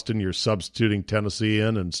market Boston, you're substituting Tennessee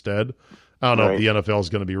in instead. I don't know if the NFL is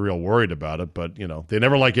going to be real worried about it, but they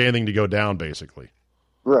never like anything to go down, basically.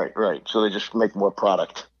 Right. So they just make more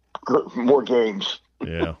product, more games.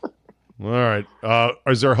 Yeah. All right.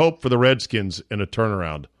 Is there hope for the Redskins in a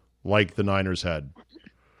turnaround like the Niners had?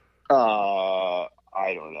 I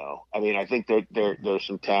don't know. I mean, I think that there's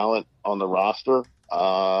some talent on the roster.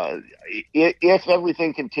 If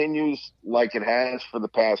everything continues like it has for the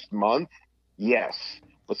past month, yes.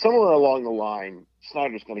 But somewhere along the line,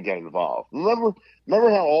 Snyder's going to get involved. Remember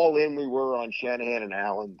how all in we were on Shanahan and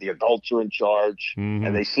Allen? The adults are in charge,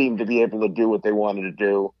 and they seemed to be able to do what they wanted to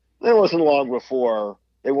do. It wasn't long before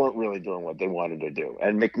they weren't really doing what they wanted to do.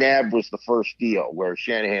 And McNabb was the first deal where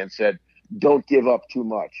Shanahan said, don't give up too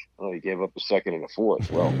much. Well, he gave up a second and a fourth.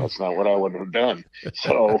 Well, that's not what I would have done.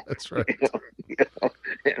 So that's right.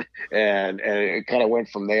 And it kind of went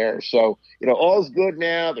from there. So, all's good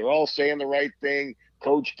now. They're all saying the right thing.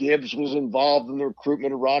 Coach Gibbs was involved in the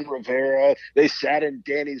recruitment of Ron Rivera. They sat in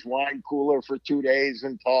Danny's wine cooler for 2 days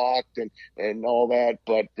and talked and all that.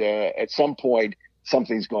 But at some point,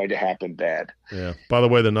 something's going to happen bad. Yeah. By the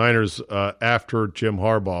way, the Niners, after Jim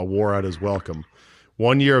Harbaugh, wore out his welcome.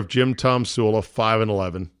 1 year of Jim Tomsula,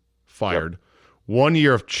 5-11, fired. Yep. 1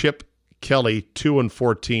 year of Chip Kelly,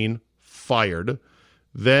 2-14, fired.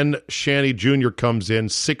 Then Shanny Jr. comes in,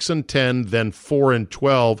 6-10, then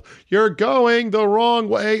 4-12. You're going the wrong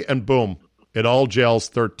way, and boom, it all gels.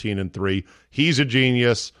 13-3. He's a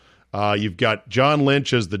genius. You've got John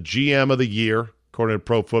Lynch as the GM of the year, according to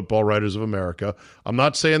Pro Football Writers of America. I'm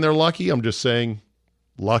not saying they're lucky. I'm just saying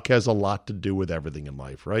luck has a lot to do with everything in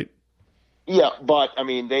life, right? Yeah, but, I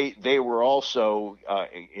mean, they were also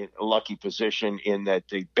in a lucky position in that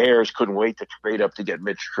the Bears couldn't wait to trade up to get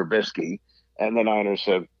Mitch Trubisky. And the Niners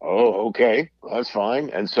said, oh, okay, that's fine.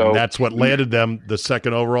 And that's what landed them the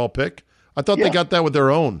second overall pick? I thought they got that with their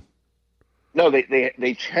own. No,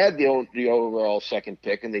 they had the overall second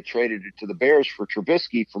pick, and they traded it to the Bears for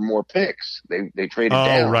Trubisky for more picks. They traded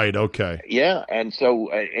down. Oh, right, okay. Yeah, and so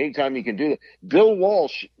anytime you can do that. Bill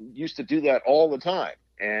Walsh used to do that all the time.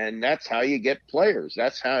 And that's how you get players.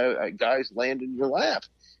 That's how guys land in your lap.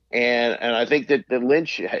 And I think that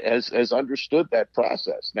Lynch has understood that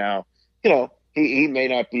process. Now, he may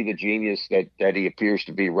not be the genius that he appears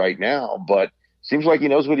to be right now, but seems like he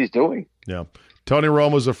knows what he's doing. Yeah. Tony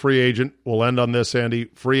Romo's a free agent. We'll end on this, Andy.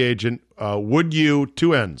 Free agent. Would you,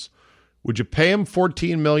 2 ends, would you pay him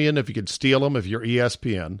 $14 million if you could steal him if you're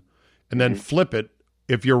ESPN, and then flip it?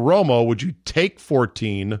 If you're Romo, would you take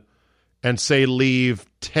 14 and say leave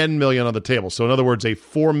 $10 million on the table? So in other words, a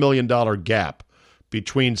 $4 million gap.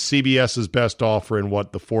 between CBS's best offer and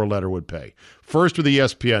what the 4-letter would pay. First with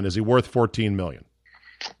ESPN, is he worth $14 million?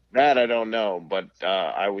 That I don't know, but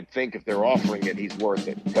I would think if they're offering it, he's worth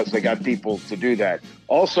it because they got people to do that.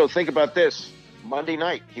 Also, think about this. Monday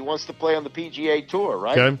night, he wants to play on the PGA Tour,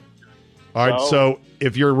 right? Okay. All right, so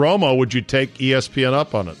if you're Romo, would you take ESPN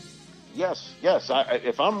up on it? Yes.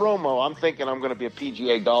 If I'm Romo, I'm thinking I'm going to be a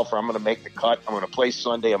PGA golfer. I'm going to make the cut. I'm going to play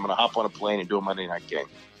Sunday. I'm going to hop on a plane and do a Monday night game.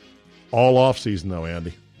 All off-season, though,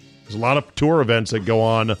 Andy. There's a lot of tour events that go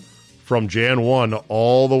on from Jan 1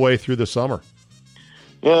 all the way through the summer.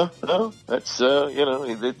 Yeah, well, that's, look,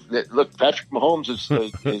 Patrick Mahomes is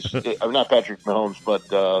not Patrick Mahomes, but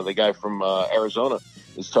the guy from Arizona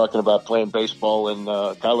is talking about playing baseball and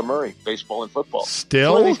Kyler Murray, baseball and football.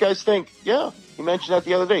 Still? That's the way these guys think. Yeah, he mentioned that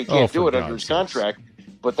the other day. He can't do it under his contract,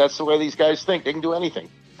 but that's the way these guys think. They can do anything.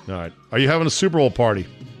 All right. Are you having a Super Bowl party?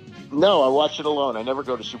 No, I watch it alone. I never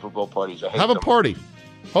go to Super Bowl parties. I hate Have a party.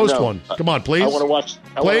 Host one. Come on, please. I want to watch.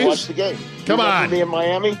 I want to watch the game. Come on. Me in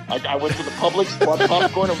Miami. I went to the Publix, bought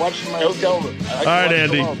popcorn, and watched it in my hotel room. All right,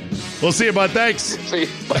 Andy. We'll see you, bud. Thanks. See you.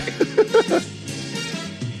 Bye.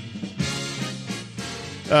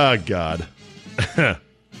 Oh, God.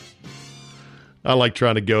 I like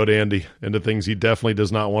trying to goad Andy into things he definitely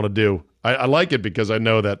does not want to do. I like it because I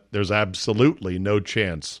know that there's absolutely no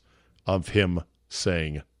chance of him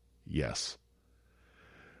saying yes.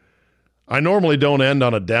 I normally don't end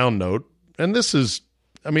on a down note, and this is,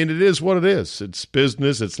 it is what it is. It's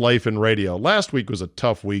business, it's life in radio. Last week was a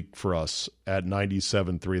tough week for us at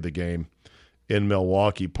 97.3 The Game in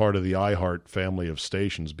Milwaukee, part of the iHeart family of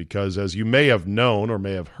stations, because as you may have known or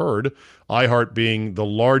may have heard, iHeart being the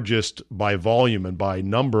largest by volume and by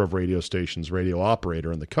number of radio stations radio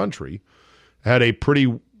operator in the country, had a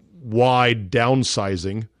pretty wide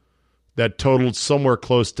downsizing that totaled somewhere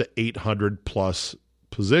close to 800 plus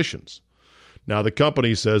positions. Now, the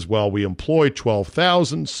company says, well, we employ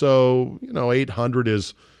 12,000, so, 800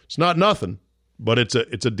 it's not nothing, but it's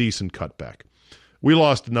a decent cutback. We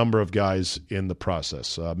lost a number of guys in the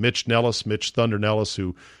process. Mitch Thunder Nellis,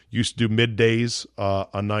 who used to do middays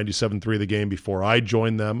on 97.3 The Game before I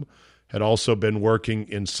joined them, had also been working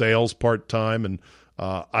in sales part-time, and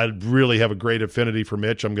I really have a great affinity for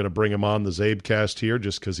Mitch. I'm going to bring him on the CzabeCast here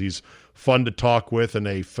just because he's fun to talk with and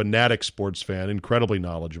a fanatic sports fan, incredibly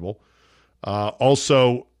knowledgeable.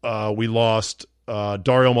 Also, we lost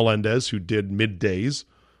Dario Melendez, who did middays.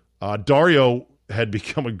 Dario had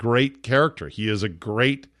become a great character. He is a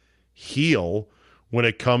great heel when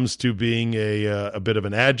it comes to being a bit of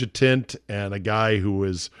an adjutant and a guy who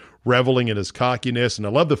is reveling in his cockiness. And I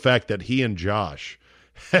love the fact that he and Josh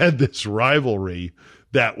had this rivalry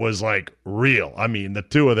that was like real. The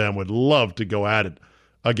two of them would love to go at it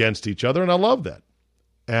against each other, and I love that.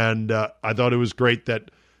 And I thought it was great that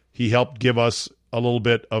he helped give us a little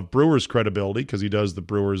bit of Brewers credibility because he does the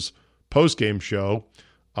Brewers postgame show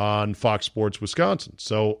on Fox Sports Wisconsin.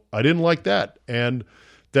 So I didn't like that. And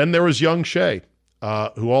then there was young Shay,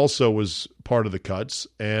 who also was part of the cuts.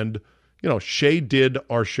 And, Shay did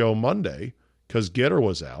our show Monday because Getter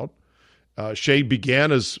was out. Shay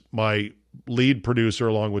began as my lead producer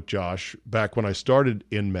along with Josh back when I started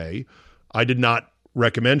in May. I did not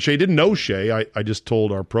recommend Shay. Didn't know Shay. I just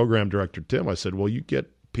told our program director, Tim, I said, well, you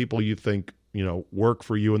get people you think, work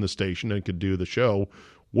for you in the station and could do the show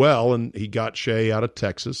well. And he got Shay out of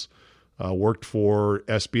Texas, worked for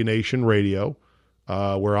SB Nation Radio,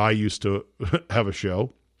 where I used to have a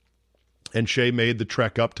show. And Shay made the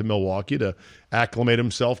trek up to Milwaukee to acclimate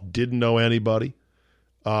himself, didn't know anybody.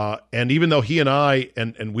 And even though he and I,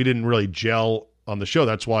 and we didn't really gel on the show,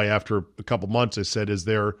 that's why after a couple months I said,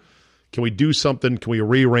 can we do something? Can we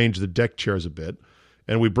rearrange the deck chairs a bit?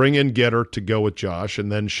 And we bring in Getter to go with Josh,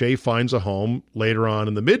 and then Shay finds a home later on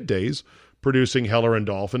in the middays, producing Heller and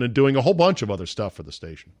Dolphin and doing a whole bunch of other stuff for the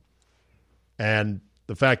station. And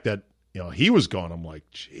the fact that, he was gone, I'm like,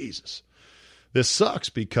 Jesus, this sucks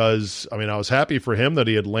because, I was happy for him that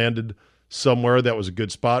he had landed somewhere that was a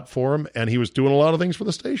good spot for him, and he was doing a lot of things for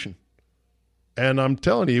the station. And I'm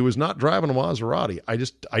telling you, he was not driving a Maserati.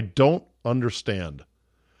 I don't understand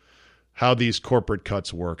how these corporate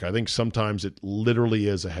cuts work. I think sometimes it literally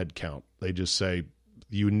is a head count. They just say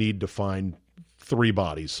you need to find 3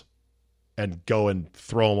 bodies and go and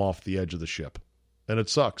throw them off the edge of the ship. And it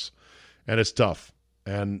sucks. And it's tough.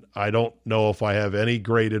 And I don't know if I have any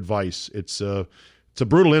great advice. It's a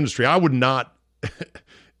brutal industry. I would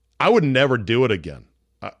never do it again.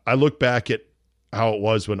 I look back at how it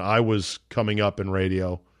was when I was coming up in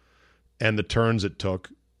radio and the turns it took.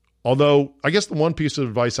 Although, I guess the one piece of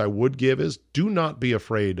advice I would give is do not be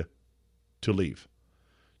afraid to leave.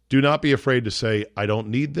 Do not be afraid to say, I don't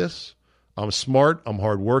need this. I'm smart. I'm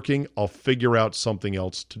hardworking. I'll figure out something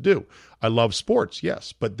else to do. I love sports,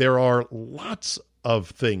 yes, but there are lots of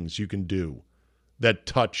things you can do that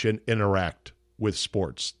touch and interact with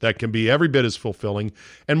sports that can be every bit as fulfilling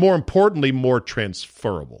and, more importantly, more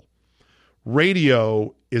transferable.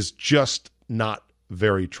 Radio is just not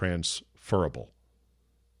very transferable.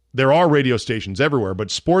 There are radio stations everywhere,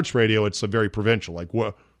 but sports radio, it's a very provincial. Like,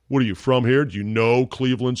 what are you from here? Do you know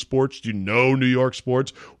Cleveland sports? Do you know New York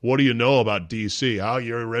sports? What do you know about D.C.? How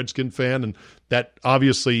you're a Redskin fan? And that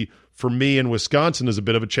obviously for me in Wisconsin is a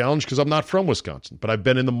bit of a challenge because I'm not from Wisconsin, but I've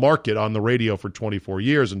been in the market on the radio for 24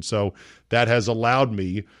 years. And so that has allowed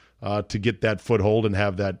me to get that foothold and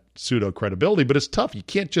have that pseudo credibility. But it's tough. You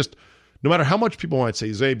can't just, no matter how much people might say,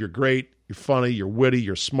 Zabe, you're great, you're funny, you're witty,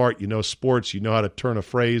 you're smart, you know sports, you know how to turn a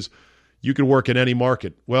phrase, you can work in any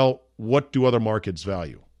market. Well, what do other markets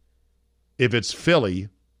value? If it's Philly,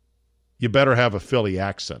 you better have a Philly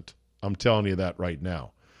accent. I'm telling you that right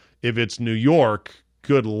now. If it's New York,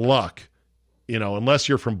 good luck. You know, unless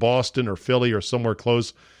you're from Boston or Philly or somewhere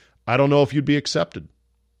close, I don't know if you'd be accepted.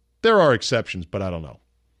 There are exceptions, but I don't know.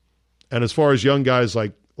 And as far as young guys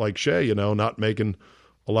like Shea, you know, not making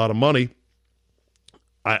a lot of money,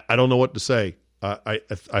 I don't know what to say. I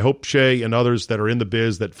hope Shea and others that are in the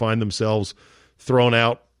biz that find themselves thrown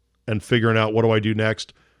out and figuring out what do I do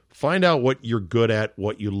next, find out what you're good at,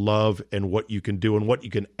 what you love, and what you can do and what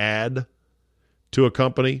you can add to a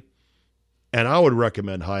company. And I would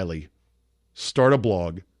recommend highly, start a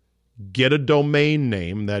blog, get a domain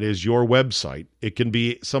name that is your website. It can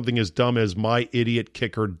be something as dumb as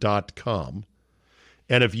myidiotkicker.com.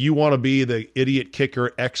 And if you want to be the idiot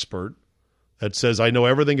kicker expert that says, I know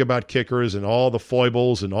everything about kickers and all the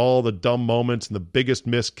foibles and all the dumb moments and the biggest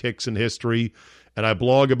missed kicks in history, and I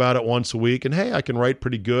blog about it once a week, and hey, I can write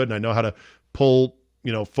pretty good, and I know how to pull,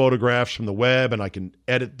 you know, photographs from the web, and I can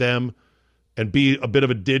edit them and be a bit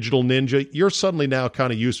of a digital ninja, you're suddenly now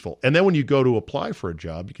kind of useful. And then when you go to apply for a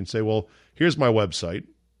job, you can say, well, here's my website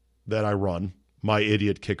that I run,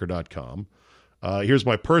 myidiotkicker.com. Here's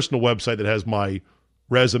my personal website that has my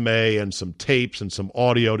resume and some tapes and some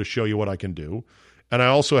audio to show you what I can do. And I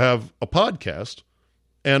also have a podcast,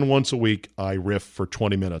 and once a week I riff for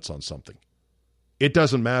 20 minutes on something. It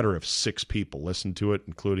doesn't matter if 6 people listen to it,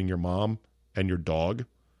 including your mom and your dog,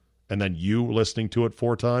 and then you listening to it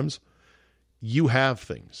 4 times. You have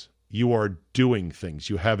things. You are doing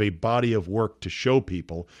things. You have a body of work to show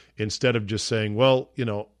people instead of just saying, well, you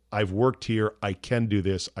know, I've worked here. I can do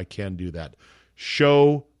this. I can do that.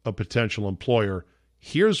 Show a potential employer,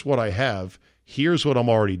 here's what I have. Here's what I'm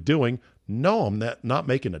already doing. No, I'm not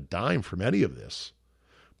making a dime from any of this,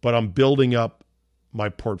 but I'm building up my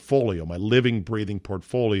portfolio, my living, breathing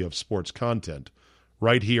portfolio of sports content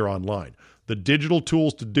right here online. The digital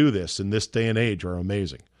tools to do this in this day and age are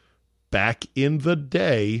amazing. Back in the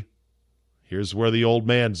day, here's where the old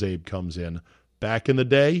man Zabe comes in. Back in the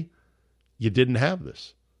day, you didn't have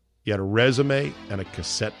this. You had a resume and a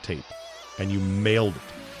cassette tape, and you mailed it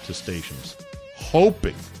to stations,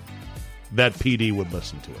 hoping that PD would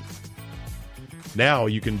listen to it. Now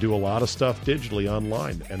you can do a lot of stuff digitally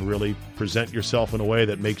online and really present yourself in a way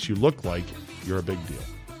that makes you look like you're a big deal.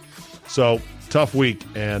 So, tough week,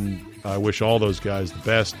 and I wish all those guys the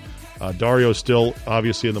best. Dario's still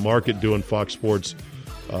obviously in the market doing Fox Sports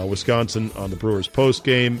Wisconsin on the Brewers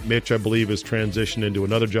postgame. Mitch, I believe, has transitioned into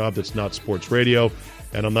another job that's not sports radio,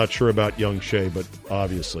 and I'm not sure about young Shea, but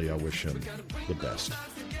obviously I wish him the best.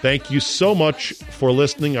 Thank you so much for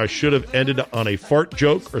listening. I should have ended on a fart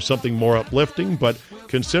joke or something more uplifting, but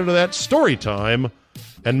consider that story time.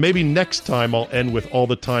 And maybe next time I'll end with all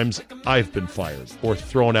the times I've been fired or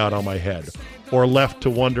thrown out on my head or left to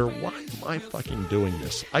wonder, why am I fucking doing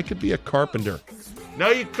this? I could be a carpenter. No,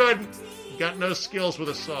 you couldn't. You got no skills with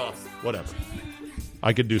a saw. Whatever.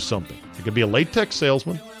 I could do something. I could be a latex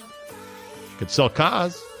salesman. I could sell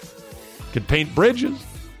cars. I could paint bridges.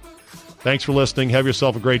 Thanks for listening. Have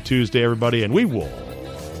yourself a great Tuesday, everybody, and we will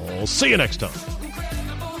see you next time.